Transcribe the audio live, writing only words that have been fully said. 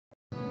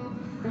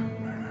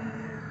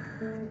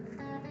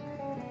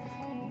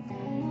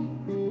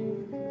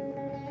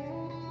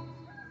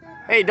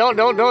Hey, don't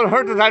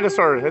hurt the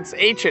dinosaur. It's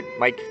ancient,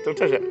 Mike. Don't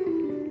touch it. No,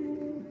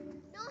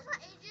 it's not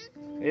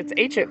ancient. It's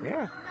ancient,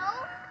 yeah. No.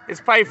 It's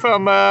probably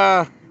from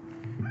the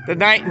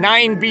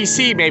 9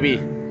 BC, maybe.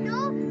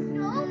 No.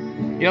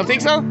 You don't think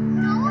so?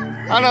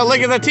 No. Oh no, look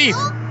at the teeth.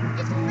 No,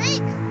 it's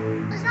fake.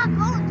 It's not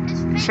bones.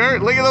 It's fake. Sure,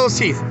 look at those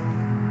teeth.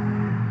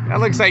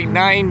 That looks like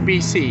 9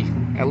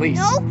 BC, at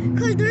least. No,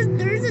 because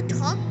there's a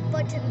talk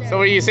button there. So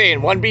what are you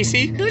saying, 1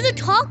 BC? There's a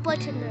talk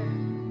button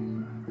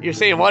there. You're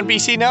saying 1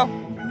 BC now?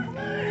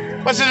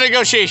 What's the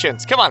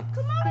negotiations? Come on.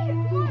 Come on.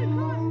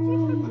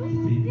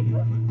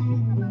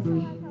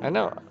 I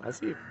know, I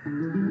see. It's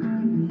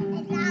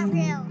not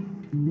real.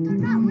 They're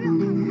not real.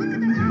 Look at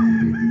their mouth.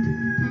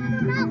 Look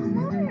at their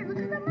mouth. Look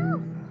at their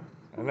mouth.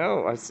 I know,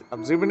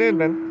 I'm zooming in,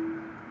 man.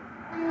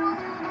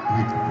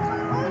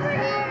 Over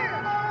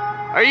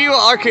here. Are you an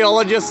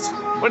archaeologist?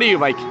 What are you,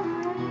 Mike?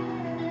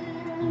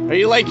 Are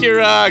you like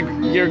your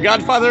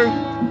godfather?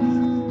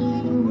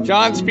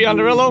 John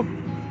Spiandarillo?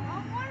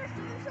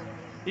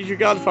 He's your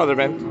godfather,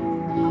 man.